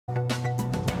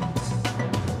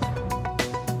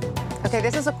Okay,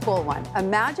 this is a cool one.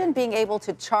 Imagine being able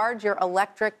to charge your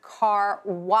electric car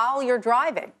while you're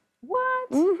driving.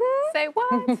 What? Say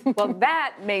what? Well,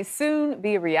 that may soon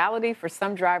be a reality for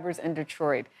some drivers in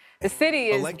Detroit. The city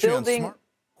is building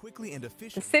quickly and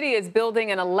efficient. The city is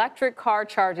building an electric car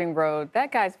charging road.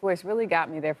 That guy's voice really got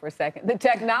me there for a second. The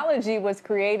technology was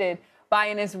created by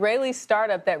an Israeli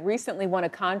startup that recently won a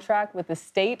contract with the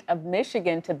state of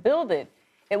Michigan to build it.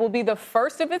 It will be the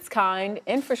first of its kind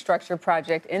infrastructure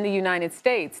project in the United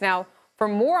States. Now, for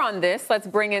more on this, let's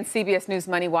bring in CBS News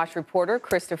MoneyWatch reporter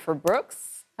Khristopher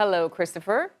Brooks. Hello,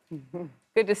 Christopher.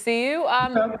 Good to see you.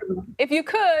 If you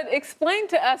could, explain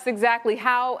to us exactly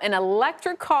how an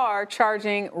electric car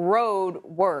charging road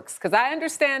works, because I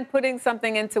understand putting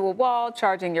something into a wall,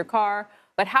 charging your car,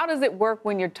 but how does it work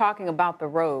when you're talking about the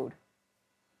road?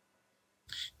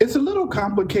 It's a little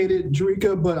complicated,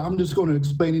 Jerika, but I'm just going to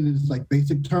explain it in like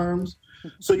basic terms.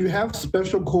 So you have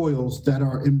special coils that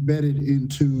are embedded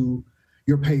into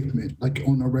your pavement, like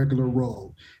on a regular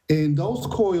road. And those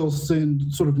coils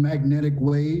send sort of magnetic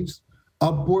waves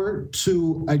upward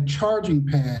to a charging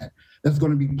pad that's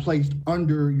going to be placed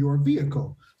under your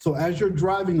vehicle. So as you're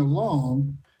driving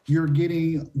along, you're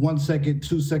getting 1 second,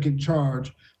 2 second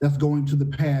charge that's going to the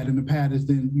pad, and the pad is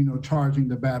then, charging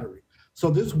the battery. So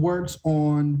this works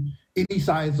on any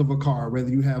size of a car, whether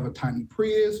you have a tiny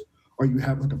Prius or you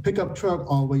have like a pickup truck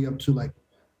all the way up to like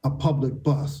a public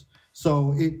bus.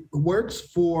 So it works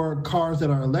for cars that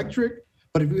are electric,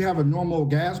 but if you have a normal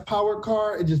gas-powered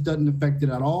car, it just doesn't affect it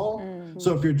at all.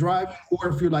 So if you're driving, or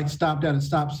if you're like stopped at a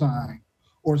stop sign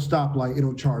or stoplight,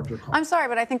 it'll charge your car. I'm sorry,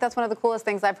 but I think that's one of the coolest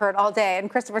things I've heard all day. And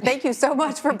Christopher, thank you so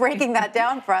much for breaking that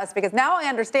down for us, because now I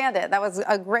understand it. That was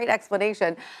a great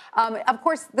explanation. Of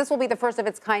course, this will be the first of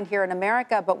its kind here in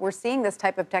America, but we're seeing this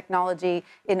type of technology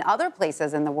in other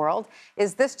places in the world.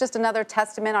 Is this just another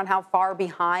testament on how far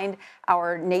behind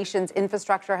our nation's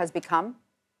infrastructure has become?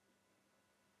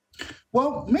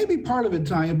 Well, maybe part of it,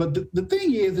 Tanya, but the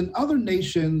thing is, in other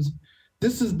nations,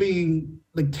 this is being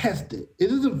tested. It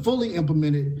isn't fully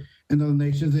implemented in other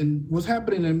nations. And what's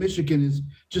happening in Michigan is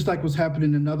just like what's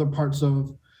happening in other parts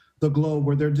of the globe,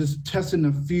 where they're just testing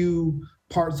a few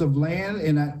parts of land.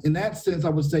 And in that sense, I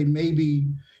would say maybe,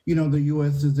 the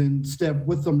U.S. is in step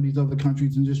with some of these other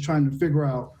countries and just trying to figure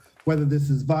out whether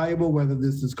this is viable, whether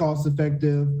this is cost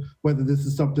effective, whether this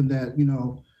is something that,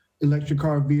 electric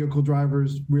car vehicle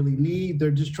drivers really need. They're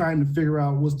just trying to figure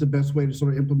out what's the best way to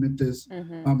sort of implement this,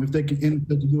 if they can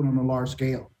do it on a large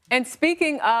scale. And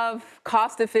speaking of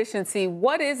cost efficiency,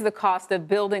 what is the cost of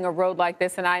building a road like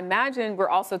this? And I imagine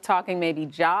we're also talking maybe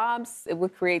jobs. It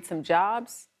would create some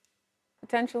jobs,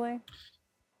 potentially.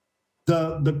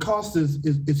 The cost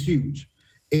is huge.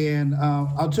 And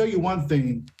I'll tell you one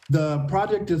thing, the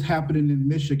project is happening in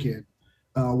Michigan.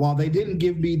 While they didn't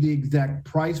give me the exact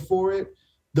price for it,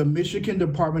 the Michigan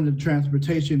Department of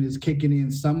Transportation is kicking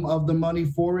in some of the money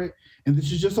for it. And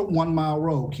this is just a 1 mile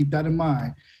road. Keep that in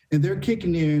mind. And they're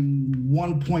kicking in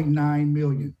 $1.9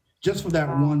 million just for that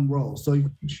one road. So if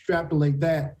you extrapolate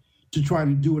that to try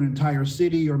to do an entire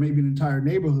city or maybe an entire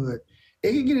neighborhood,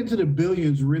 it can get into the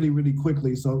billions really, really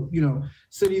quickly. So,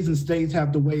 cities and states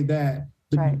have to weigh that.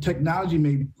 The technology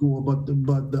may be cool, but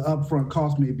the upfront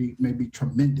cost may be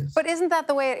tremendous. But isn't that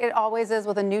the way it always is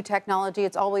with a new technology?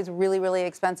 It's always really, really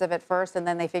expensive at first, and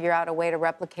then they figure out a way to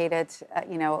replicate it,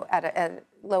 at a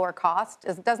lower cost.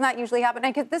 Doesn't that usually happen?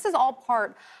 And this is all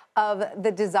part of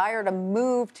the desire to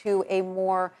move to a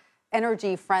more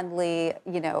energy-friendly,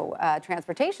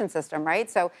 transportation system,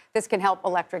 right? So this can help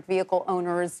electric vehicle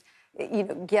owners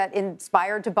get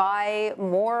inspired to buy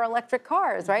more electric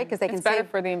cars, right? Because they can better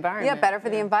for the environment. Yeah, better for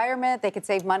the environment. They could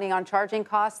save money on charging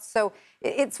costs. So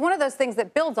it's one of those things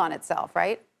that builds on itself,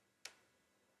 right?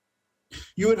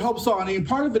 You would hope so. I mean,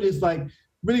 part of it is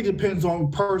really depends on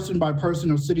person by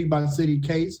person or city by city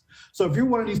case. So if you're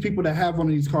one of these people that have one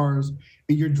of these cars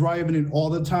and you're driving it all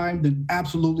the time, then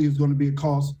absolutely it's going to be a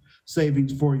cost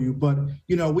savings for you. But,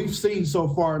 we've seen so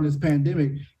far in this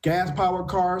pandemic, gas-powered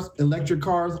cars, electric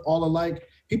cars, all alike,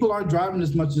 people aren't driving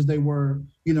as much as they were,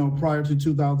 prior to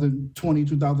 2020,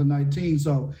 2019.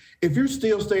 So if you're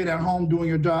still staying at home doing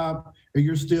your job, or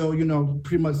you're still,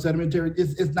 pretty much sedentary,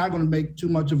 it's not going to make too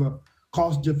much of a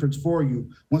cost difference for you.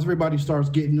 Once everybody starts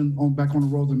getting back on the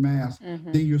roads en masse,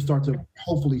 then you'll start to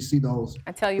hopefully see those.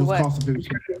 I tell you what, cost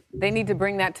they need to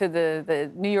bring that to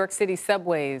the New York City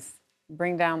subways.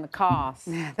 Bring down the cost.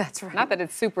 Yeah, that's right. Not that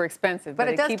it's super expensive, but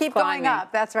it does keeps keep climbing. going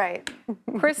up. That's right.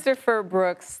 Khristopher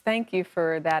Brooks, thank you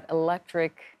for that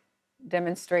electric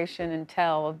demonstration and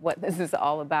tell of what this is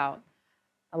all about.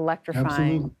 Electrifying.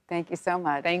 Absolutely. Thank you so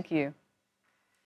much. Thank you.